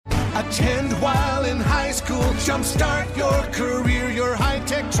Attend while in high school. Jumpstart your career. Your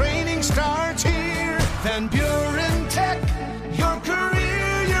high-tech training starts here. Van Buren Tech. Your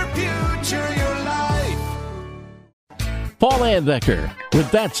career, your future, your life. Paul Anbecker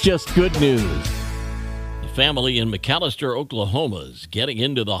with That's Just Good News. The family in McAllister, Oklahoma is getting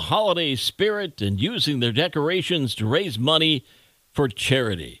into the holiday spirit and using their decorations to raise money for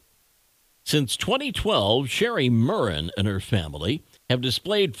charity. Since 2012, Sherry Murrin and her family have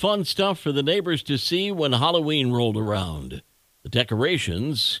displayed fun stuff for the neighbors to see when Halloween rolled around. The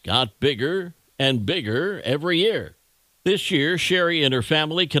decorations got bigger and bigger every year. This year, Sherry and her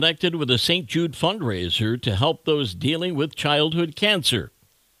family connected with a St. Jude fundraiser to help those dealing with childhood cancer.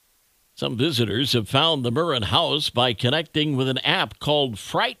 Some visitors have found the Murrin house by connecting with an app called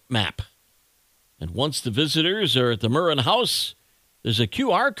Fright Map. And once the visitors are at the Murrin house, there's a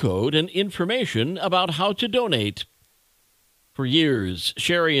QR code and information about how to donate. For years,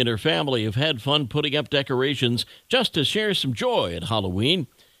 Sherry and her family have had fun putting up decorations just to share some joy at Halloween.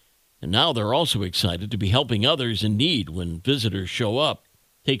 And now they're also excited to be helping others in need when visitors show up,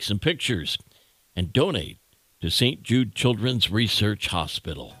 take some pictures, and donate to St. Jude Children's Research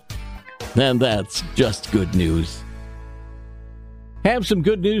Hospital. And that's just good news. Have some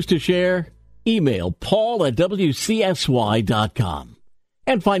good news to share? Email paul@wcsy.com.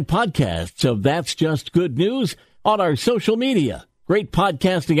 And find podcasts of That's Just Good News on our social media, great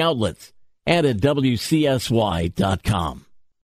podcasting outlets, and at wcsy.com.